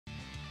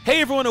Hey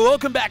everyone, and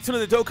welcome back to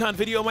another Dokkan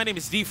video. My name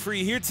is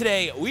D-Free. Here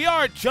today, we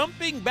are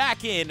jumping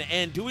back in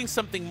and doing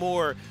something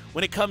more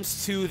when it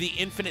comes to the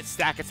Infinite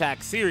Stack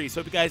Attack series.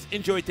 Hope you guys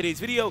enjoyed today's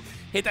video.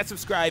 Hit that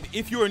subscribe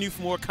if you are new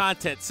for more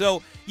content.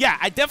 So yeah,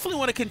 I definitely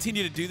want to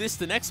continue to do this.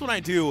 The next one I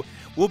do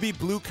will be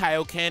Blue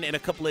Kaioken in a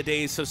couple of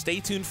days, so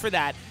stay tuned for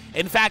that.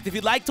 In fact, if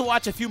you'd like to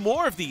watch a few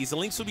more of these, the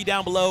links will be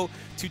down below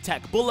to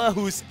Tech Bulla,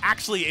 who's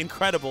actually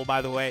incredible,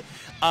 by the way,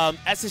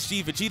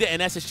 SSG Vegeta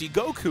and SSG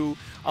Goku.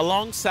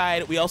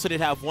 Alongside, we also did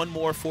have one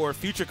more for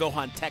Future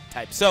Gohan Tech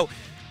type. So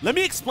let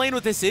me explain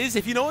what this is.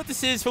 If you know what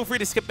this is, feel free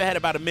to skip ahead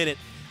about a minute.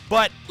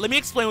 But let me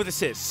explain what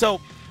this is. So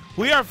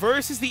we are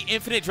versus the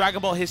Infinite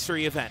Dragon Ball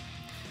History event.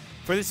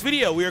 For this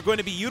video, we are going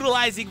to be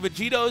utilizing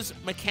Vegito's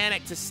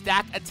mechanic to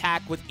stack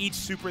attack with each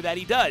super that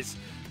he does.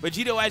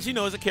 Vegito, as you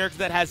know, is a character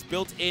that has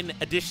built-in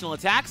additional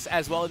attacks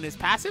as well in his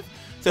passive,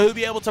 so he'll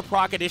be able to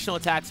proc additional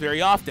attacks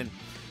very often.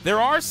 There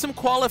are some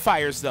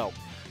qualifiers, though.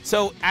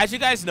 So, as you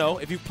guys know,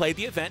 if you've played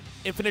the event,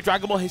 Infinite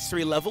Dragon Ball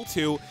History Level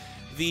 2,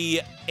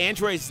 the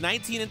androids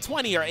 19 and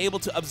 20 are able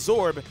to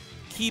absorb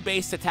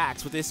key-based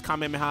attacks with this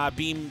Kamehameha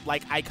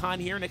beam-like icon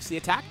here next to the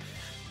attack.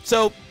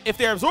 So, if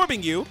they're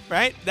absorbing you,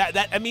 right,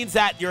 that means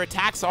that your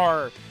attacks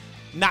are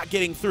not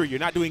getting through. You're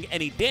not doing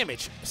any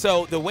damage.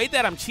 So, the way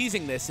that I'm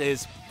cheesing this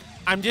is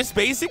I'm just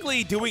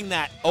basically doing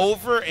that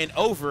over and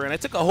over, and I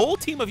took a whole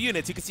team of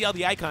units, you can see all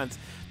the icons,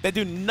 that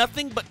do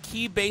nothing but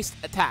key-based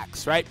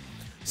attacks, right?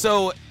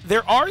 So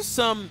there are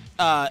some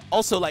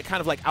also like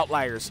kind of like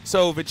outliers.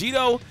 So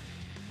Vegito,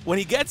 when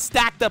he gets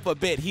stacked up a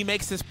bit, he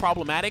makes this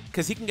problematic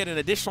because he can get an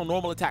additional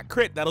normal attack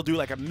crit that'll do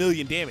like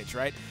 1,000,000 damage,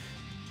 right?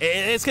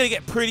 It's gonna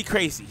get pretty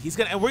crazy.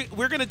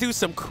 We're gonna do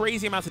some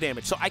crazy amounts of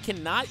damage. So I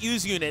cannot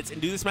use units and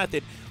do this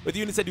method with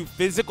units that do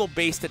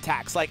physical-based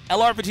attacks, like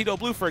LR Vegito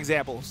Blue, for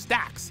example,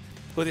 stacks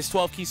with his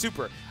 12 key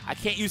super. I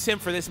can't use him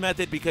for this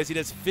method because he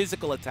does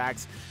physical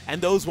attacks,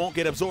 and those won't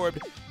get absorbed.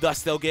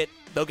 Thus, they'll get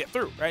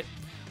through, right?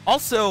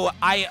 Also,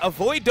 I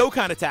avoid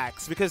Dokkan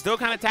attacks because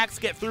Dokkan attacks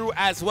get through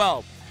as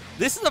well.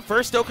 This is the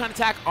first Dokkan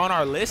attack on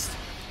our list.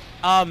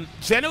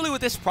 Generally,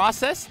 with this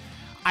process,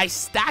 I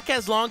stack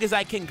as long as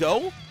I can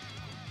go,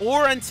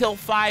 or until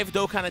 5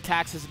 Dokkan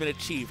attacks has been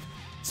achieved.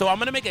 So I'm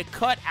going to make a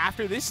cut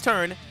after this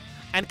turn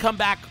and come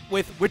back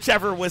with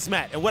whichever was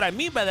met. And what I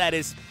mean by that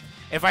is,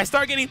 if I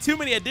start getting too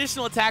many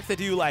additional attacks that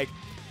do like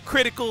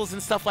criticals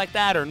and stuff like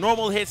that, or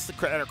normal hits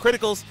that are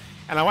criticals,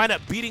 and I wind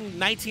up beating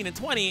 19 and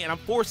 20 and I'm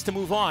forced to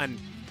move on,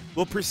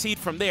 we'll proceed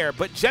from there.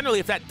 But generally,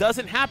 if that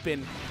doesn't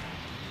happen,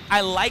 I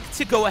like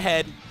to go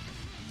ahead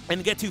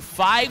and get to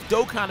 5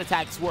 Dokkan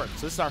attacks work.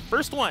 So this is our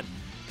first one.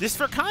 Just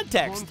for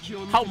context,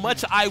 how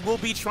much I will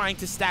be trying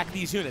to stack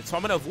these units. So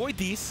I'm going to avoid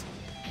these.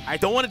 I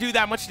don't want to do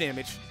that much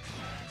damage.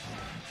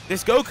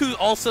 This Goku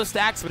also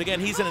stacks, but again,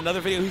 he's in another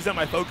video. He's not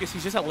my focus.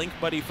 He's just a link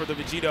buddy for the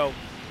Vegito.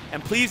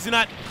 And please do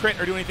not crit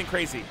or do anything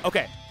crazy.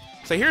 Okay,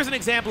 so here's an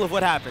example of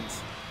what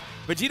happens.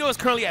 Vegito is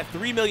currently at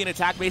 3 million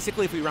attack,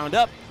 basically, if we round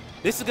up.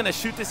 This is going to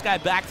shoot this guy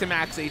back to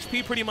max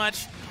HP, pretty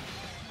much.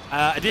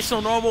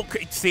 Additional normal.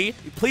 See?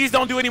 Please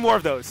don't do any more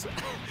of those.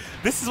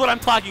 This is what I'm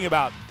talking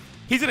about.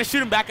 He's going to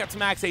shoot him back up to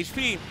max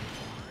HP.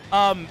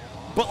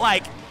 But,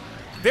 like,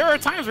 there are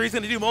times where he's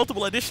going to do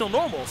multiple additional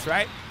normals,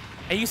 right?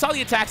 And you saw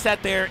the attack stat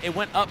there. It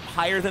went up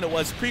higher than it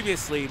was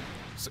previously.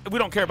 So we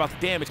don't care about the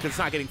damage because it's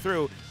not getting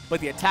through,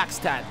 but the attack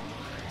stat.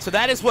 So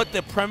that is what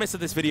the premise of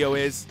this video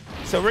is.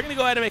 So we're going to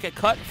go ahead and make a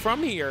cut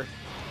from here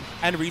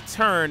and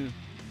return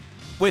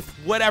with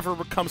whatever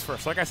comes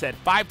first. Like I said,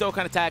 5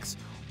 Dokkan attacks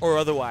or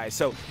otherwise.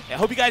 So I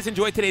hope you guys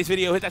enjoyed today's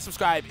video. Hit that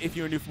subscribe if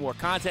you're new for more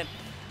content,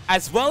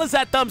 as well as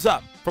that thumbs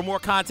up for more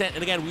content.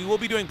 And again, we will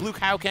be doing Blue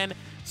Kaioken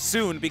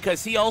soon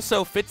because he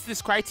also fits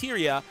this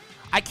criteria.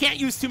 I can't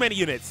use too many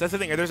units. That's the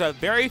thing. There's a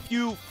very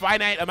few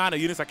finite amount of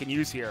units I can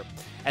use here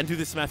and do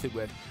this method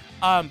with.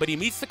 But he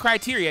meets the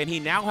criteria, and he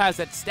now has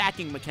that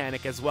stacking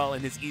mechanic as well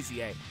in his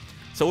Easy A.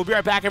 So we'll be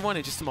right back, everyone,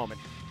 in just a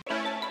moment.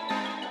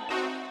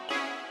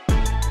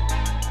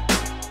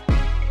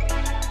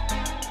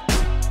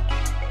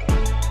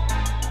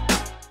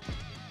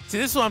 See,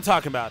 this is what I'm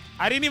talking about.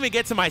 I didn't even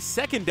get to my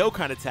second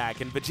Dokkan attack,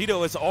 and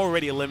Vegito has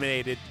already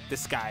eliminated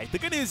this guy. The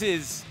good news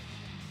is,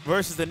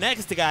 versus the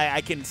next guy, I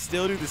can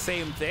still do the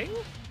same thing.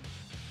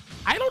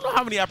 I don't know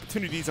how many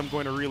opportunities I'm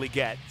going to really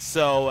get,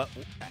 so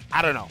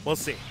I don't know. We'll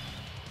see.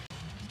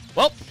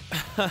 Well,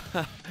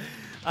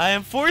 I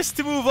am forced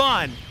to move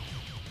on.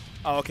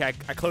 Oh, okay,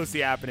 I closed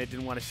the app and it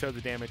didn't want to show the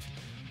damage.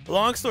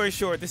 Long story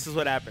short, this is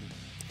what happened.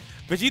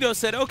 Vegito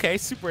said, okay,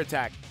 super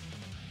attack.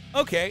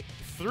 Okay,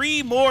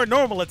 3 more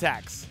normal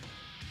attacks.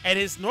 And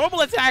his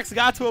normal attacks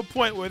got to a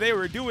point where they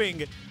were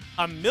doing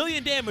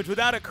 1,000,000 damage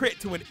without a crit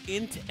to an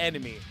int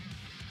enemy.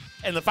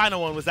 And the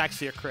final one was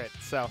actually a crit.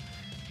 So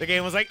the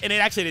game was like, and it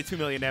actually did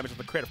 2,000,000 damage with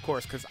the crit, of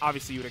course, because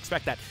obviously you would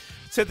expect that.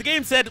 So the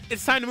game said,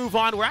 it's time to move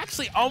on. We're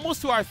actually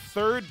almost to our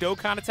 3rd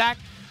Dokkan attack.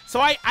 So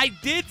I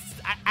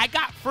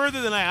got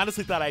further than I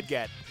honestly thought I'd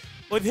get.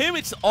 With him,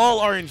 it's all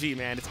RNG,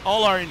 man. It's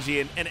all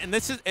RNG.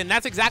 And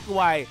that's exactly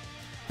why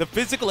the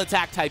physical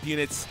attack type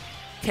units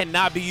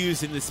cannot be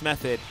used in this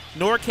method,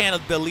 nor can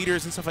the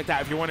leaders and stuff like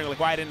that. If you're wondering like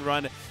why I didn't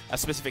run a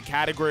specific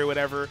category or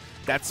whatever,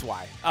 that's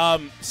why.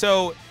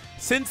 So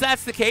since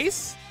that's the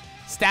case,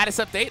 status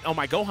update. Oh,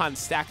 my Gohan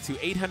stacked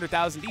to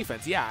 800,000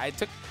 defense. Yeah, it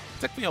took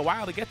me a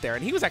while to get there,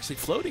 and he was actually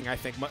floating, I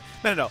think.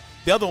 No.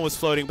 The other one was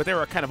floating, but they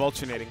were kind of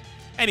alternating.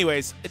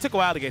 Anyways, it took a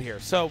while to get here.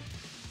 So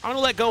I'm going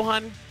to let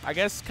Gohan, I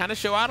guess, kind of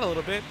show out a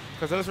little bit,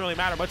 because it doesn't really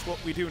matter much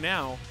what we do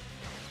now.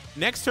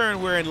 Next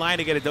turn, we're in line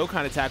to get a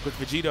Dokkan attack with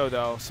Vegito,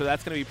 though, so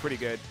that's going to be pretty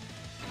good.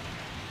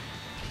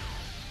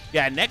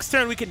 Yeah, next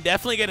turn, we can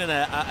definitely get in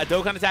a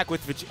Dokkan attack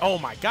with Vegito. Oh,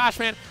 my gosh,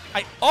 man.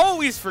 I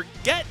always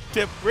forget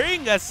to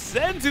bring a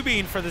Senzu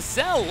Bean for the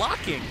cell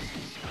locking.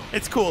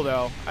 It's cool,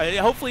 though.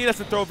 Hopefully, he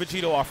doesn't throw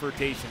Vegito off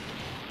rotation.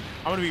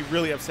 I'm going to be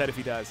really upset if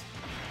he does.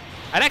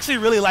 I'd actually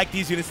really like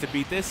these units to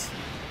beat this.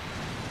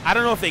 I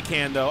don't know if they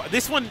can, though.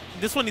 This one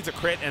needs a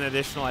crit and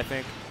additional, I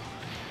think.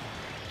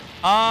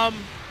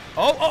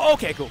 Oh,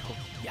 okay, cool.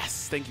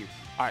 Yes, thank you.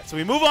 All right, so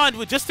we move on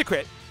with just a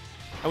crit.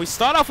 And we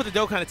start off with a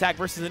Dokkan attack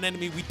versus an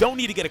enemy we don't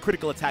need to get a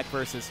critical attack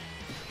versus.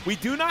 We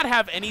do not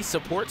have any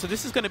support, so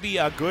this is going to be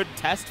a good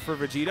test for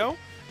Vegito.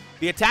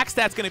 The attack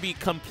stat's going to be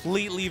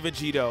completely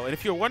Vegito. And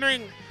if you're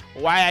wondering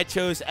why I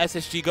chose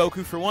SSG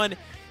Goku for one,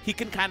 he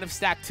can kind of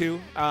stack too.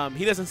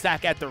 He doesn't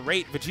stack at the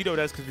rate Vegito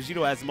does because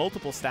Vegito has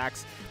multiple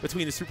stacks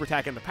between the super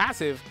attack and the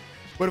passive.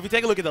 But if we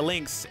take a look at the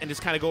links and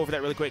just kind of go over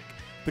that really quick,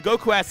 the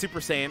Goku has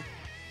Super Saiyan.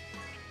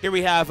 Here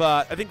we have,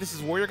 I think this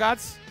is Warrior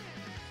Gods.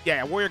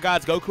 Yeah, Warrior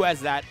Gods, Goku has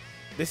that.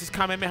 This is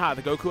Kamehameha,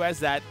 the Goku has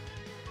that.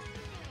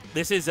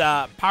 This is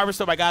Power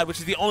Bestow by God, which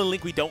is the only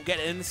link we don't get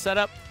in the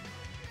setup.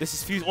 This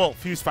is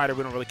Fuse Fighter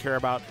we don't really care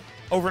about.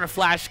 Over in a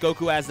Flash,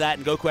 Goku has that,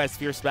 and Goku has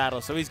Fierce Battle.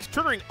 So he's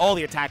triggering all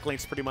the attack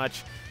links pretty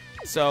much.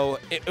 So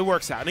it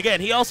works out. And again,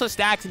 he also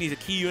stacks, and he's a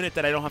key unit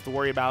that I don't have to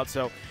worry about.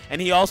 So,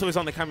 and he also is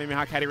on the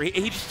Kamehameha category.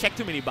 He just checked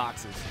too many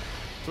boxes.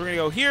 So we're going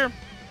to go here.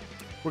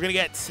 We're going to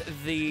get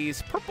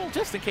these purple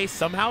just in case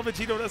somehow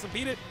Vegito doesn't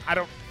beat it.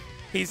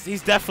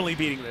 He's definitely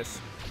beating this.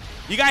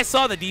 You guys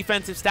saw the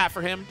defensive stat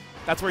for him.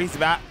 That's where he's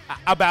about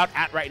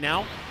at right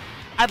now.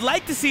 I'd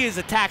like to see his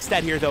attack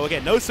stat here, though.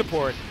 Again, no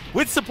support.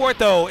 With support,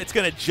 though, it's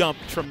going to jump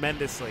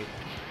tremendously.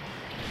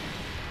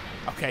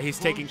 Okay, he's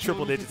taking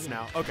triple digits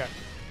now. Okay.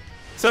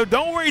 So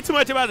don't worry too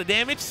much about the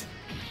damage,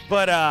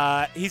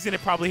 but he's going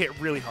to probably hit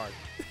really hard.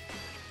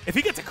 If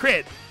he gets a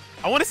crit,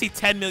 I want to see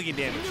 10 million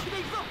damage.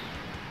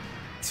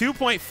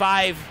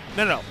 2.5.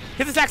 No.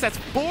 His attack stat's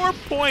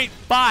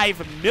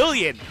 4.5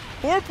 million.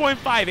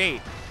 4.58.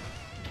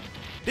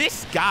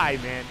 This guy,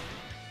 man.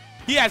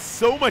 He has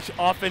so much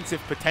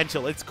offensive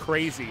potential. It's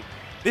crazy.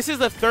 This is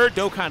the third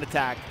Dokkan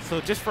attack, so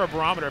just for a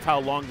barometer of how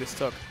long this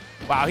took.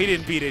 Wow, he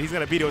didn't beat it. He's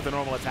going to beat it with a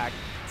normal attack.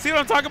 See what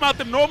I'm talking about?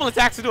 The normal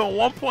attacks are doing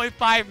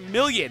 1.5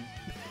 million.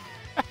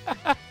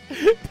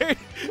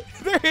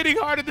 they're hitting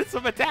harder than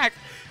some attacks.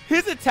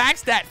 His attack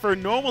stat for a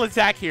normal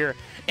attack here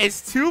is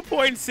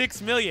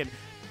 2.6 million.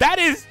 That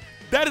is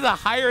a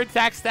higher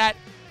attack stat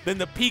than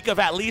the peak of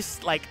at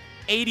least like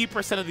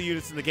 80% of the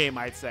units in the game,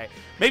 I'd say.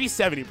 Maybe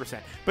 70%.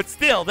 But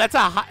still, that's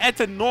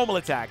a normal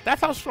attack. That's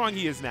how strong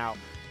he is now.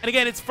 And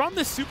again, it's from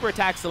the super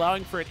attacks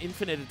allowing for an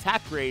infinite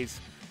attack raise.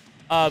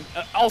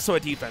 Also a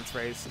defense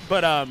raise.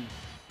 But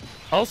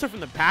also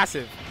from the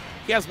passive.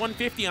 He has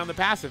 150 on the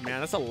passive,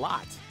 man. That's a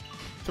lot.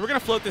 So we're going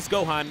to float this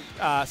Gohan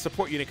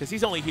support unit because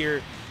he's only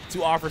here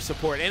to offer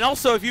support. And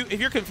also, if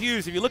you're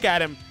confused, if you look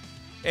at him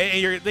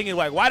and you're thinking,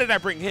 like, why did I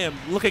bring him?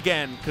 Look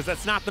again, because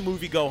that's not the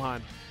movie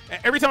Gohan.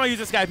 Every time I use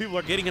this guy, people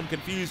are getting him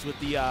confused with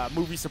the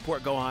movie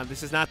support Gohan.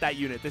 This is not that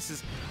unit. This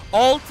is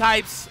all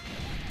types,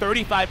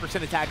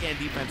 35% attack and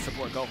defense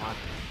support Gohan,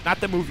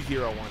 not the movie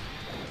hero one.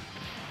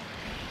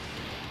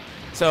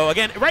 So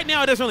again, right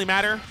now it doesn't really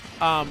matter.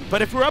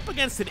 But if we're up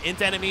against an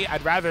int enemy,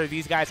 I'd rather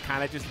these guys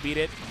kind of just beat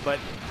it. But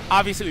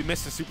obviously we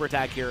missed a super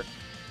attack here.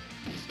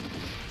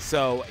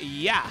 So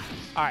yeah.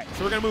 All right,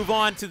 so we're going to move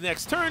on to the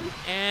next turn,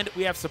 and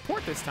we have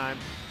support this time.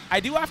 I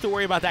do have to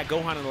worry about that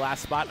Gohan in the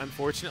last spot,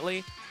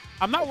 unfortunately.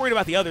 I'm not worried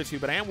about the other two,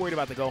 but I am worried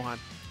about the Gohan.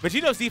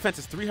 Vegito's defense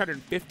is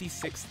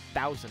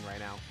 356,000 right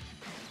now.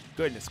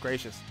 Goodness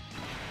gracious.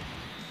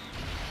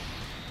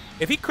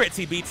 If he crits,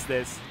 he beats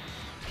this.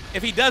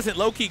 If he doesn't,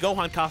 low-key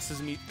Gohan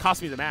costs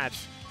me the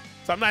match.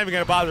 So I'm not even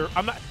going to bother.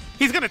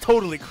 He's going to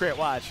totally crit,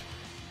 watch.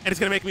 And it's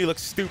going to make me look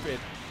stupid.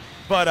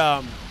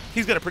 But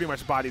he's going to pretty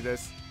much body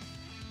this.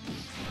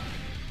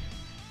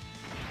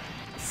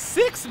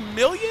 6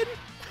 million?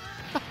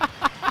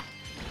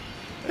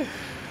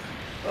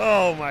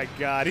 Oh my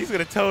god, he's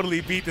going to totally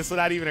beat this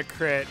without even a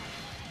crit.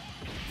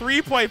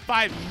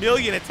 3.5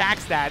 million attack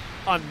stat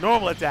on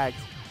normal attacks.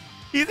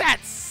 He's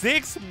at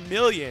 6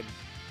 million.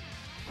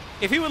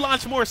 If he would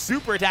launch more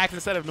super attacks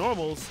instead of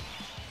normals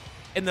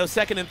in those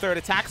second and third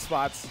attack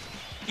spots,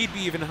 he'd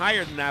be even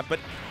higher than that. But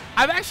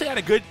I've actually had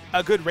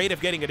a good rate of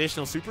getting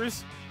additional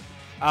supers.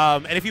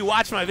 And if you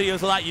watch my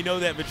videos a lot, you know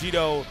that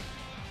Vegito,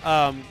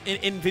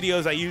 in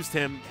videos I used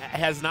him,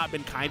 has not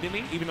been kind to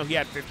me, even though he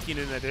had 15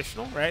 in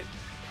additional, right?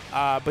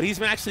 But he's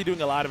been actually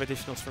doing a lot of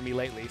additionals for me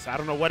lately, so I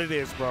don't know what it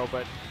is, bro,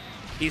 but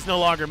He's no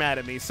longer mad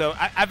at me. So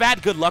I've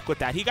had good luck with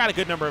that. He got a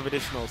good number of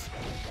additionals.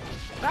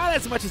 Not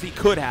as much as he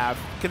could have,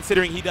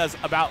 considering he does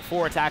about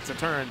 4 attacks a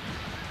turn.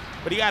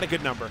 But he got a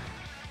good number.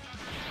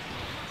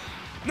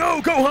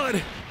 No,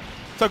 Gohan!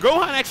 So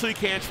Gohan actually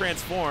can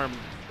transform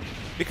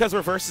because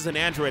Reverse is an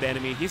android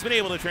enemy. He's been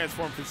able to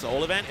transform since the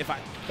whole event. If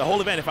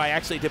I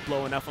actually did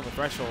blow enough on the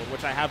threshold,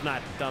 which I have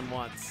not done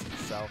once.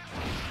 So,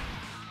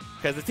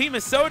 because the team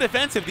is so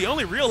defensive, the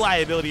only real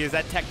liability is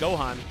that Tech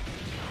Gohan.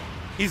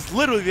 He's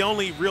literally the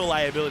only real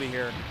liability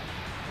here.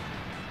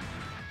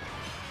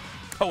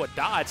 Oh, a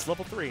dodge,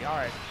 level 3. All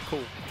right,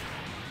 cool.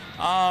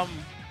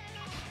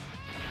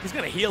 He's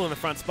gonna heal in the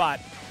front spot.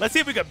 Let's see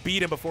if we can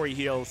beat him before he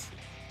heals.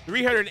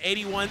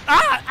 381.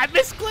 Ah, I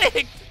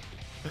misclicked.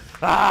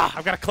 Ah,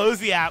 I've got to close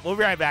the app. We'll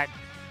be right back.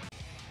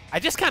 I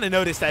just kind of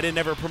noticed I didn't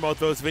ever promote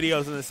those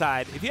videos on the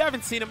side. If you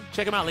haven't seen them,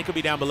 check them out. Link will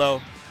be down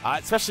below.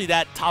 Especially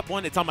that top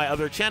one. It's on my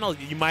other channel.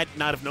 You might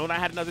not have known I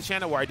had another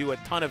channel where I do a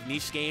ton of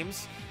niche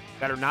games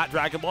that are not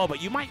Dragon Ball,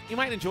 but you might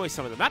enjoy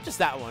some of them. Not just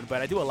that one,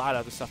 but I do a lot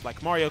of other stuff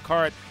like Mario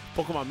Kart,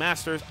 Pokemon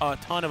Masters, a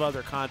ton of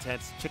other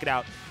content. Check it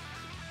out.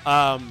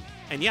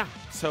 And yeah,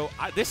 so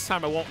this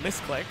time I won't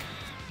misclick.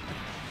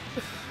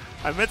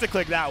 I meant to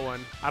click that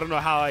one. I don't know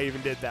how I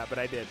even did that, but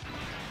I did.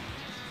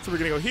 So we're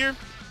going to go here,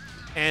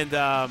 and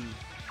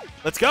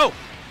let's go.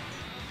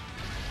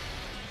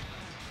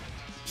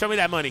 Show me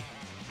that money.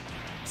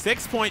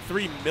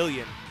 6.3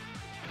 million.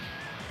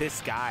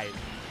 This guy.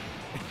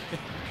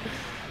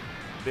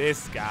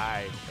 This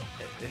guy.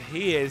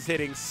 He is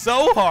hitting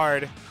so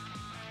hard.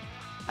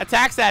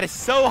 Attack stat is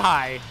so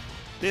high.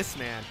 This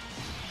man.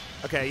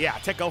 Okay, yeah,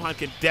 Tech Gohan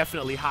can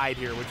definitely hide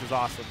here, which is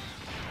awesome.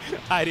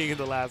 Hiding in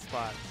the last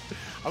spot.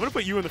 I'm going to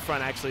put you in the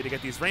front, actually, to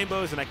get these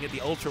rainbows, and I can get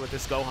the Ultra with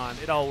this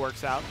Gohan. It all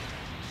works out.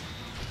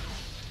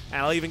 And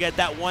I'll even get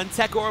that one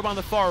Tech Orb on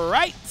the far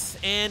right.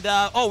 And,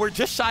 oh, we're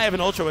just shy of an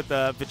Ultra with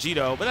the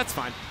Vegito, but that's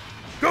fine.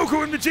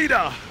 Goku and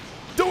Vegeta!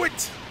 Do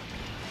it!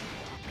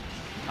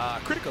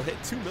 Critical hit,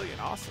 2 million.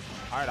 Awesome.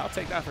 All right, I'll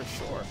take that for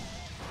sure.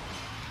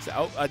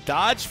 So, a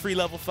dodge, free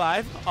level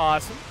 5.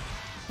 Awesome.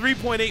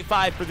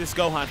 3.85 for this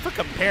Gohan. For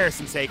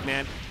comparison's sake,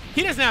 man.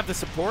 He doesn't have the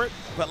support,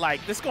 but,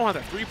 like, this Gohan's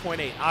a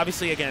 3.8.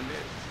 Obviously, again,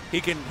 he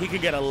can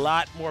get a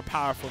lot more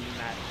powerful than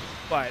that.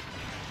 But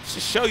just to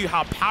show you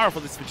how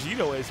powerful this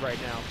Vegito is right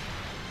now.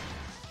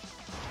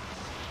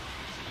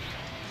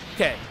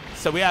 Okay,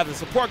 so we have the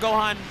support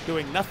Gohan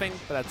doing nothing,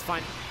 but that's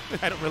fine.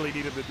 I don't really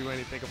need him to do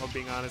anything, if I'm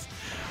being honest.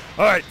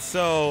 All right,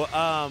 so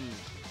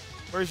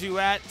where's you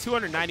at?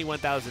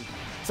 291,000.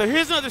 So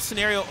here's another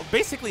scenario,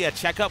 basically a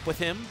checkup with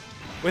him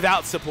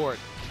without support.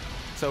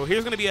 So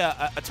here's going to be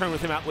a turn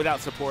with him without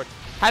support.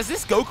 Has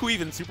this Goku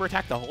even super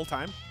attacked the whole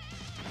time?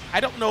 I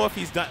don't know if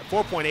he's done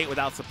 4.8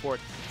 without support.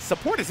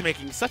 Support is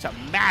making such a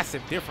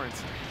massive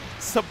difference.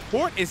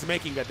 Support is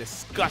making a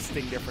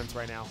disgusting difference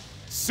right now.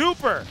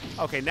 Super.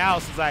 Okay, now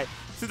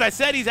since I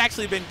said he's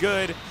actually been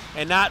good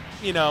and not,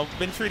 you know,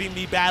 been treating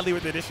me badly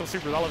with additional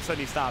supers, all of a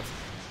sudden he stops.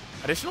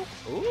 Additional?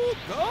 Ooh,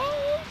 go.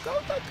 All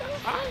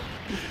right.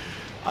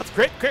 That's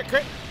crit.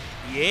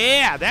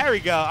 Yeah, there we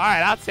go. All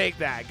right, I'll take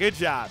that. Good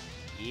job.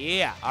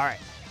 Yeah, all right.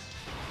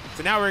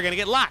 So now we're going to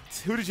get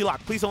locked. Who did you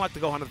lock? Please don't lock the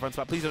Gohan in the front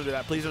spot. Please don't do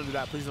that. Please don't do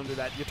that. Please don't do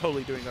that. You're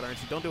totally doing that,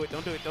 aren't you? Don't do it.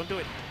 Don't do it. Don't do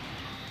it.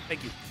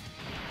 Thank you.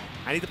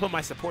 I need to put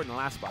my support in the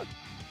last spot.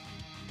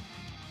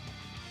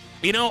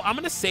 You know, I'm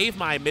going to save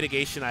my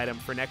mitigation item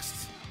for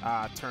next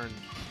turn.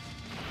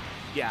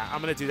 Yeah,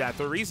 I'm going to do that.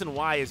 The reason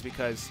why is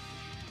because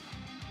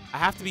I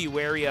have to be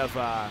wary of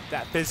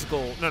that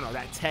physical,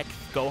 that Tech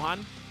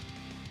Gohan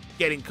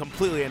getting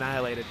completely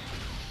annihilated.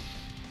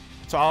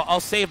 So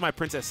I'll save my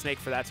Princess Snake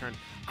for that turn.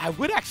 I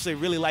would actually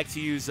really like to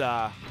use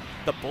the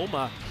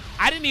Bulma.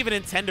 I didn't even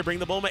intend to bring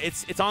the Bulma.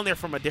 It's on there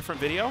from a different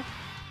video.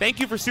 Thank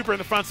you for super in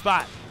the front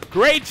spot.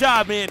 Great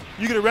job, man.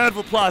 You get a round of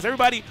applause.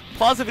 Everybody,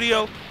 pause the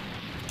video.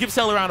 Give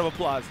Cell a round of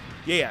applause.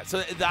 Yeah.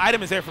 So the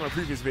item is there from a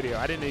previous video.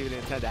 I didn't even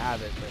intend to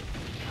have it. But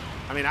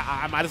I mean,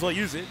 I might as well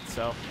use it.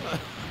 So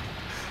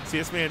see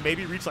this man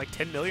maybe reach like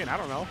 10 million. I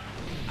don't know.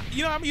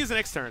 You know, I'm going to use it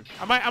next turn.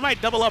 I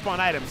might double up on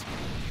items.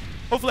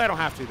 Hopefully I don't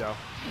have to, though.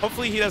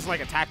 Hopefully he doesn't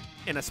like attack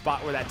in a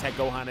spot where that Tech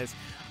Gohan is.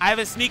 I have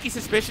a sneaky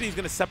suspicion he's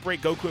going to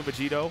separate Goku and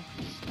Vegito.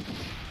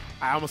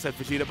 I almost said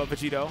Vegeta, but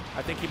Vegito.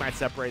 I think he might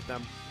separate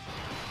them.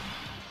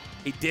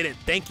 He didn't.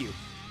 Thank you.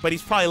 But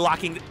he's probably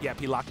locking. Yep,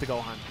 he locked the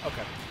Gohan.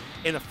 Okay.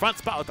 In the front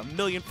spot with a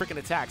million freaking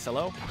attacks.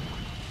 Hello?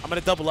 I'm going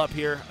to double up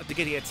here to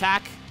get the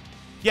attack.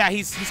 Yeah,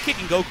 he's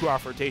kicking Goku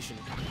off rotation.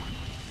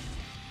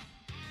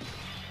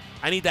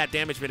 I need that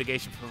damage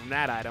mitigation from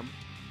that item.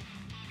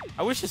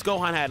 I wish this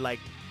Gohan had, like,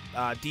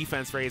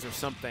 defense raise or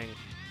something.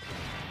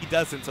 He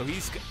doesn't, so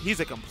he's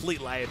a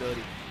complete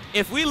liability.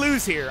 If we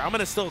lose here, I'm going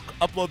to still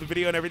upload the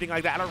video and everything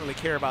like that. I don't really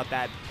care about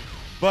that.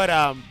 But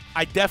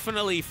I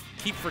definitely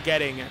keep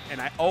forgetting,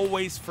 and I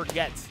always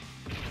forget.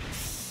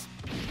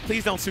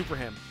 Please don't super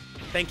him.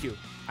 Thank you.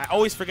 I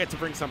always forget to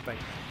bring something.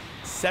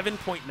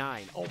 7.9.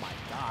 Oh, my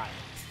God.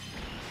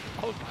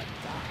 Oh, my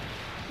God.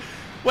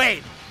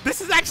 Wait, this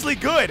is actually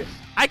good.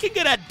 I can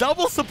get a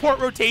double support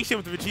rotation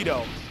with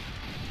Vegito.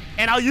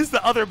 And I'll use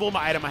the other Bulma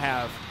item I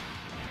have.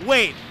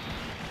 Wait.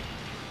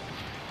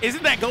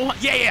 Isn't that Gohan?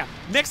 Yeah, yeah.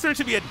 Next turn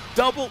should be a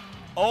double.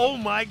 Oh,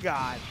 my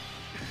God.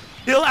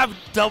 He'll have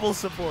double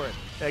support.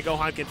 That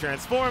Gohan can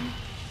transform.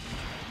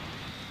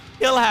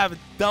 He'll have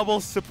double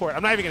support.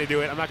 I'm not even going to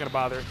do it. I'm not going to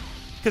bother.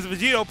 Because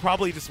Vegito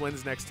probably just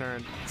wins next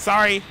turn.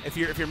 Sorry. If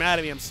you're mad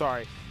at me, I'm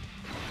sorry.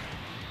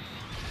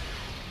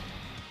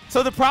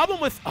 So the problem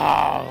with...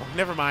 Oh,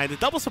 never mind. The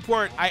double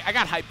support, I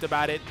got hyped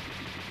about it.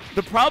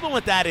 The problem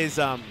with that is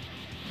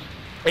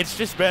it's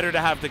just better to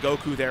have the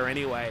Goku there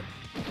anyway.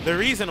 The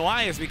reason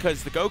why is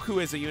because the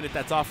Goku is a unit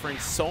that's offering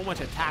so much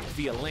attack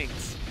via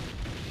links.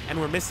 And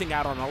we're missing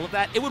out on all of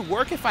that. It would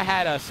work if I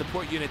had a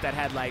support unit that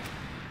had like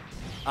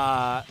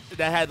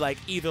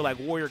either like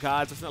Warrior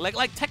Gods or something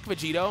like Tech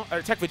Vegito,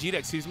 or Tech Vegeta,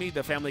 excuse me,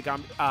 the Family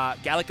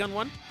Gallic Gun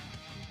one.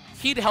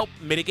 He'd help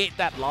mitigate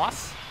that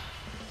loss.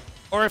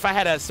 Or if I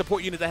had a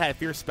support unit that had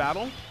Fierce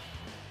Battle.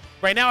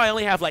 Right now I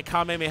only have like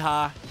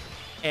Kamehameha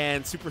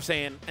and Super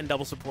Saiyan and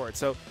double support.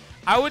 So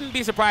I wouldn't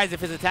be surprised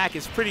if his attack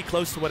is pretty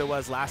close to what it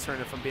was last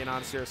turn, if I'm being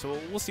honest here. So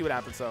we'll see what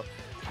happens. So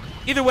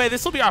either way,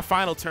 this will be our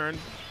final turn.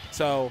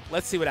 So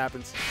let's see what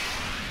happens.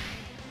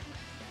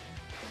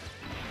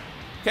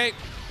 Okay.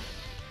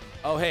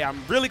 Oh, hey,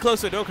 I'm really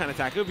close to a Dokkan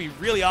attack. It would be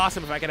really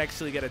awesome if I could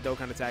actually get a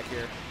Dokkan attack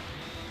here.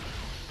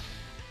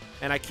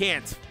 And I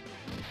can't.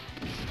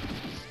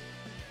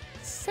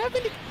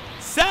 70.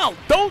 Cell,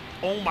 don't.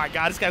 Oh, my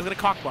God. This guy's going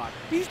to cock block.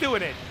 He's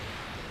doing it.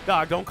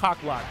 Dog, don't cock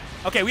block.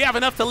 Okay, we have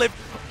enough to live.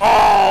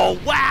 Oh,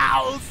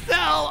 wow.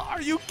 Cell,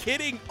 are you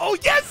kidding? Oh,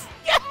 yes.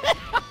 Yes.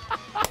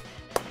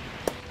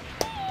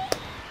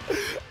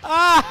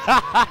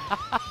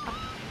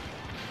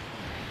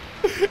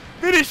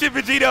 Finish it,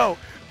 Vegito.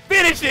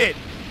 Finish it.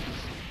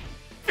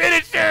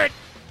 Finish it.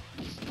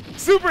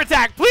 Super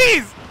attack,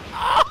 please.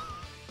 Oh.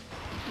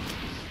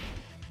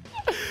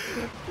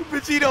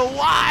 Vegito,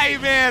 why,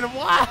 man?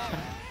 Why?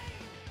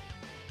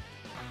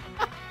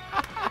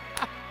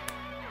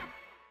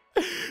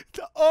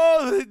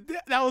 Oh,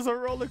 that was a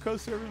roller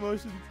coaster of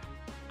emotions.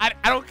 I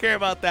don't care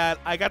about that.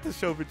 I got to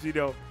show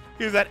Vegito.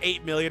 He was at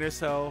 8 million or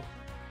so.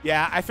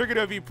 Yeah, I figured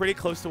it would be pretty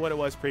close to what it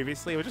was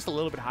previously. It was just a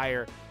little bit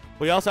higher.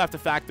 We also have to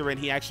factor in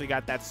he actually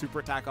got that super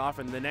attack off,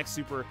 and the next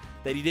super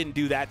that he didn't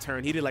do that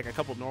turn, he did like a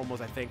couple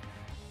normals, I think,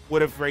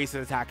 would have raised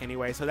his attack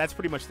anyway. So that's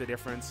pretty much the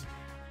difference.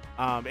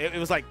 It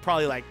was like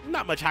probably like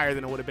not much higher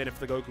than it would have been if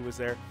the Goku was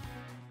there.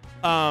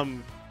 I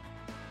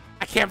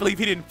can't believe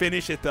he didn't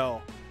finish it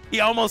though.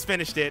 He almost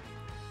finished it,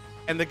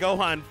 and the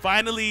Gohan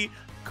finally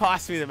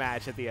cost me the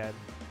match at the end.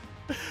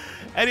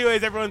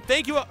 Anyways, everyone,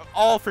 thank you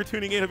all for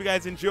tuning in. Hope you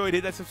guys enjoyed.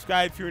 Hit that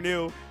subscribe if you're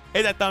new.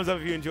 Hit that thumbs up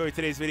if you enjoyed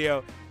today's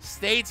video.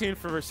 Stay tuned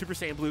for Super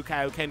Saiyan Blue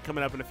Kaioken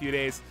coming up in a few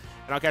days,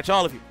 and I'll catch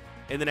all of you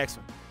in the next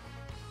one.